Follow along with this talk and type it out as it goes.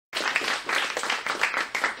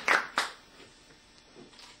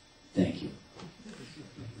Thank you.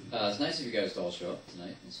 It's nice of you guys to all show up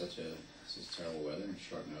tonight in such terrible weather and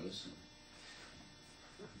short notice.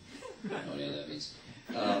 I don't know what any of that means.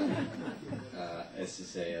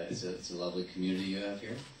 It's a lovely community you have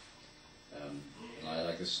here. I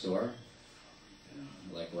like the store.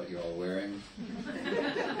 I like what you're all wearing.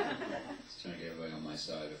 Just trying to get everybody on my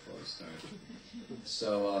side before we start.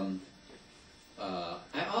 So,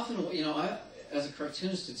 I often, as a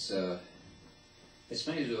cartoonist, it's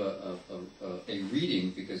funny to do a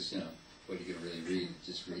reading because, what are you going to really read?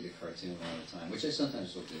 Just read a cartoon all the time, which I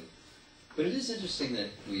sometimes will do. But it is interesting that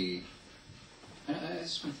I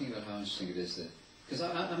just want to think about how interesting it is that, because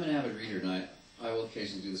I'm an avid reader, and I will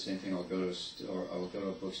occasionally do the same thing. I'll go to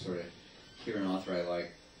a bookstore to hear an author I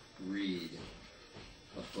like read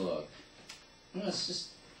a book. I don't know, it's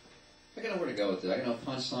just, I got nowhere to go with it. I got no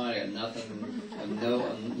punchline, I got nothing,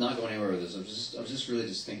 I'm not going anywhere with this. I'm just really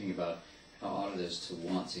just thinking about how odd it is to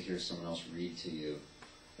want to hear someone else read to you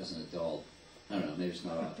as an adult. I don't know, maybe it's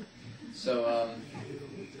not odd. So,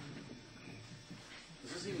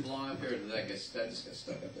 does this even belong up here, or did that just got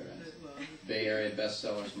stuck up there? Bay Area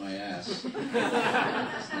bestsellers, my ass.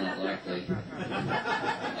 It's not likely.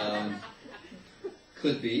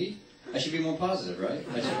 Could be. I should be more positive, right?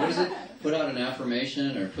 What is it? Put out an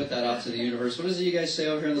affirmation, or put that out to the universe. What is it you guys say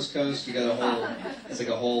over here on this coast? You got a whole, it's like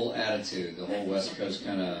a whole attitude, the whole West Coast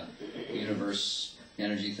kind of universe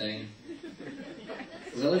energy thing.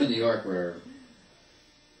 Because I live in New York where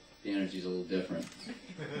the energy's a little different.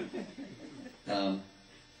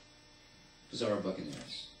 Bizarro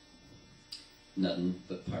Buccaneers. Nuttin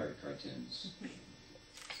But Pirate Cartoons.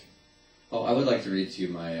 Oh, I would like to read to you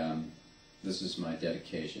my, this is my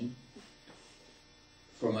dedication.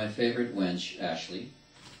 For my favorite wench, Ashley,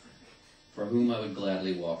 for whom I would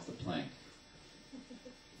gladly walk the plank,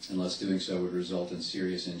 unless doing so would result in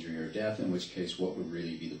serious injury or death, in which case what would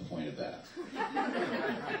really be the point of that?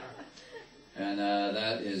 And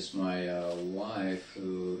that is my wife,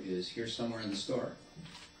 who is here somewhere in the store,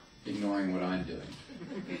 ignoring what I'm doing,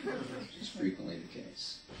 which is frequently the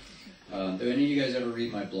case. Do any of you guys ever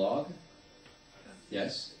read my blog?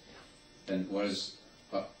 Yes? And what is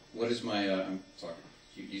my, I'm talking,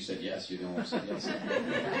 you said yes, you don't want to say yes.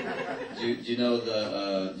 Do you know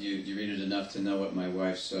do you read it enough to know what my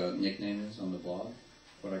wife's nickname is on the blog?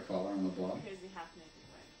 What I call her on the blog? Crazy half-naked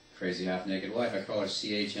wife. Crazy half-naked wife. I call her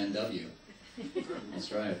CHNW.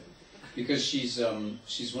 That's right. Because she's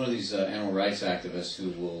one of these animal rights activists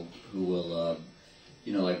who will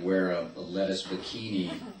like wear a lettuce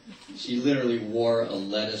bikini. She literally wore a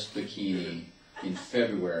lettuce bikini in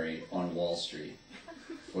February on Wall Street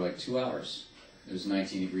for like 2 hours. It was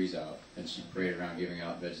 19 degrees out, and she paraded around giving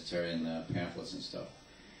out vegetarian pamphlets and stuff.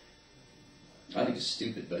 I think it's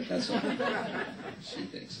stupid, but that's what she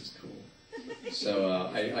thinks is cool. So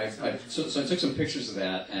so I took some pictures of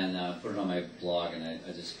that and put it on my blog, and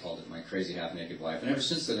I just called it my crazy half-naked wife. And ever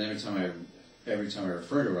since then, every time I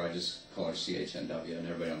refer to her, I just call her CHNW, and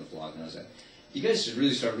everybody on the blog knows that. You guys should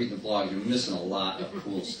really start reading the blog. You're missing a lot of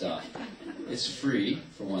cool stuff. It's free,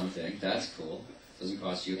 for one thing. That's cool. It doesn't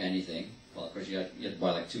cost you anything. Well, of course, you have to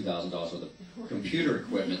buy like $2,000 worth of computer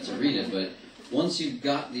equipment to read it, but once you've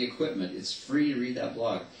got the equipment, it's free to read that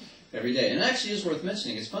blog every day. And it actually is worth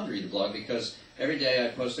mentioning. It's fun to read the blog because every day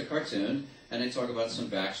I post a cartoon, and I talk about some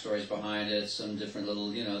backstories behind it, some different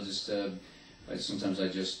little, sometimes I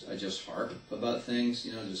just harp about things,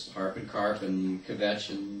 just harp and carp and kvetch,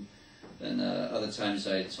 and then other times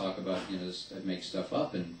I talk about, I make stuff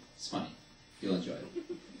up, and it's funny. You'll enjoy it.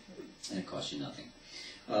 And it costs you nothing.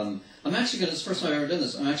 I'm actually going to, it's the first time I've ever done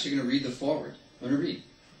this, I'm actually going to read the foreword. I'm going to read.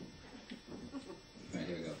 All right,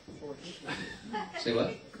 here we go. Forward thinking. Say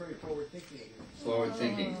what? Very forward thinking. Forward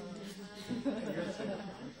thinking.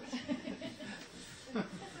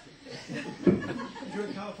 You're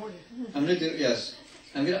in California. I'm going to do, yes.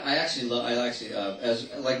 As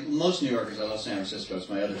like most New Yorkers, I love San Francisco. It's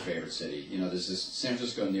my other favorite city. There's this, San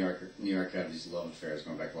Francisco and New York have these love affairs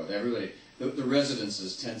going back and forth. Everybody, the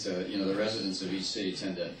residences tend to, the residents of each city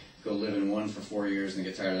tend to go live in one for 4 years and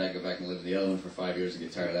get tired of that, go back and live in the other one for 5 years and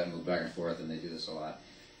get tired of that and move back and forth, and they do this a lot.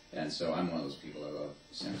 And so I'm one of those people. I love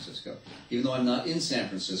San Francisco. Even though I'm not in San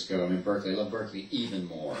Francisco, I'm in Berkeley. I love Berkeley even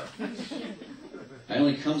more. I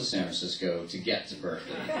only come to San Francisco to get to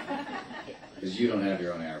Berkeley, because you don't have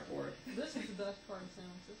your own airport. This is the best part of San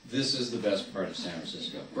Francisco. This is the best part of San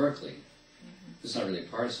Francisco. Berkeley. It's not really a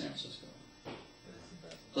part of San Francisco.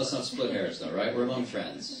 Let's not split hairs, though, right? We're among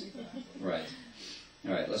friends. Right.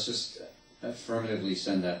 All right, let's just affirmatively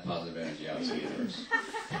send that positive energy out to the universe.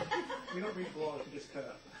 We don't read blogs, we just cut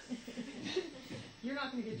up. You're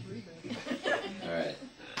not going to get to read them. All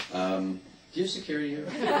right. Do you have security here?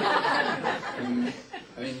 I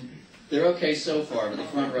mean, they're okay so far, but the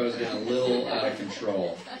front row is getting a little out of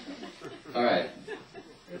control. All right.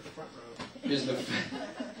 Here's the front row. Here's the.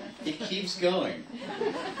 It keeps going.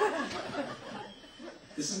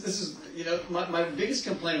 This is you know, my biggest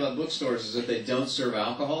complaint about bookstores is that they don't serve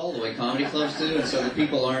alcohol the way comedy clubs do, and so the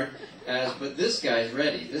people aren't as. But this guy's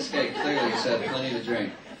ready. This guy clearly has had plenty to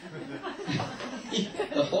drink.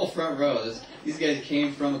 The whole front row. These guys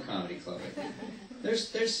came from a comedy club.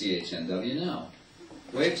 There's CHNW now.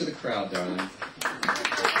 Wave to the crowd, darling.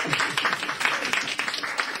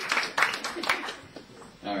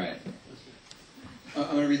 All right. I'm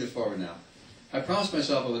going to read the foreword now. I promised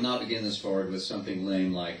myself I would not begin this foreword with something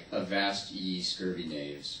lame like, "Avast ye scurvy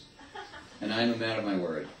knaves." And I am a man of my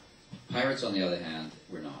word. Pirates, on the other hand,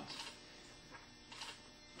 were not.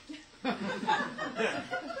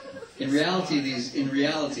 In reality,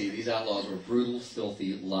 these outlaws were brutal,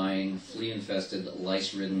 filthy, lying, flea-infested,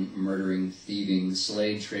 lice-ridden, murdering, thieving,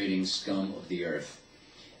 slave-trading scum of the earth.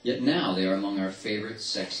 Yet now they are among our favorite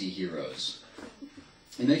sexy heroes.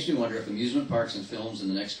 It makes me wonder if amusement parks and films in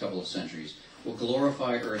the next couple of centuries will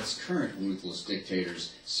glorify Earth's current ruthless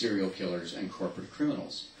dictators, serial killers, and corporate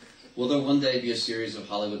criminals. Will there one day be a series of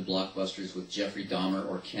Hollywood blockbusters with Jeffrey Dahmer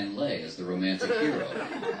or Ken Lay as the romantic hero?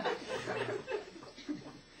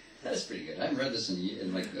 That's pretty good. I haven't read this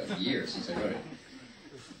in like a year since I wrote it.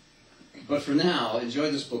 But for now,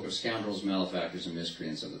 enjoy this book of scoundrels, malefactors, and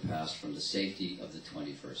miscreants of the past from the safety of the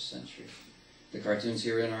 21st century. The cartoons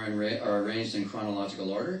herein are arranged in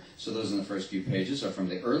chronological order, so those in the first few pages are from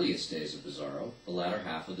the earliest days of Bizarro, the latter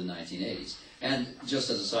half of the 1980s. And just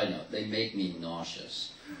as a side note, they make me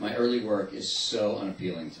nauseous. My early work is so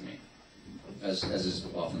unappealing to me, as is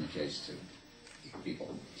often the case to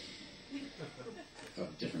people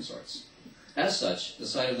of different sorts. As such, the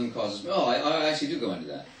sight of them causes... Oh, I actually do go into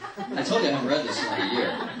that. I told you I haven't read this in like a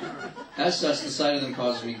year. As such, the sight of them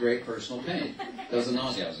causes me great personal pain. That was the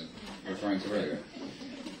nausea I was referring to earlier.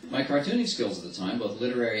 My cartooning skills at the time, both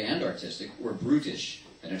literary and artistic, were brutish,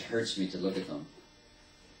 and it hurts me to look at them.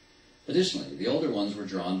 Additionally, the older ones were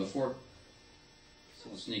drawn before...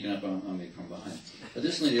 Someone's sneaking up on me from behind.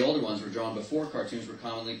 Additionally, the older ones were drawn before cartoons were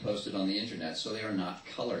commonly posted on the internet, so they are not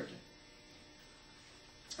colored.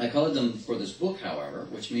 I colored them for this book, however,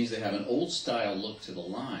 which means they have an old-style look to the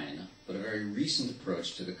line, but a very recent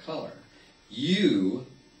approach to the color. You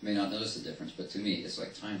may not notice the difference, but to me, it's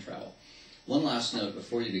like time travel. One last note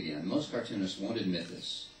before you begin. Most cartoonists won't admit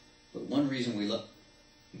this, but one reason we love...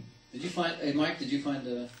 Did you find... Hey, Mike, did you find...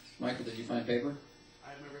 Michael, did you find paper? I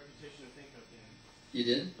have my reputation to think of, Dan. You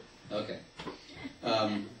did? Okay.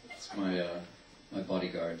 It's my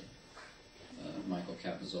bodyguard, Michael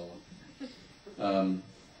Capizzola.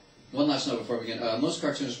 One last note before we begin. Most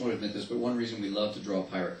cartoonists won't admit this, but one reason we love to draw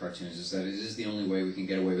pirate cartoons is that it is the only way we can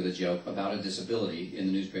get away with a joke about a disability in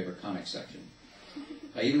the newspaper comic section.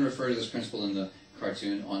 I even refer to this principle in the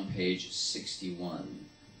cartoon on page 61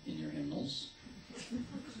 in your hymnals.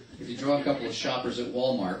 If you draw a couple of shoppers at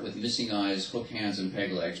Walmart with missing eyes, hook hands, and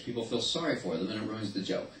peg legs, people feel sorry for them and it ruins the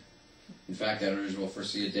joke. In fact, editors will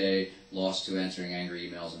foresee a day lost to answering angry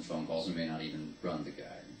emails and phone calls and may not even run the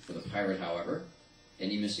gag. For the pirate, however,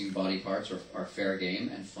 any missing body parts are fair game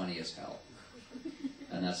and funny as hell.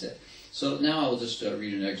 And that's it. So now I will just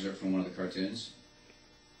read an excerpt from one of the cartoons.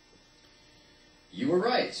 You were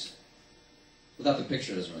right. Without the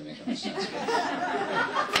picture, it doesn't really make any sense.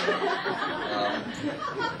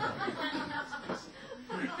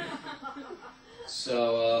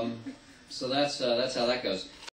 So that's how that goes.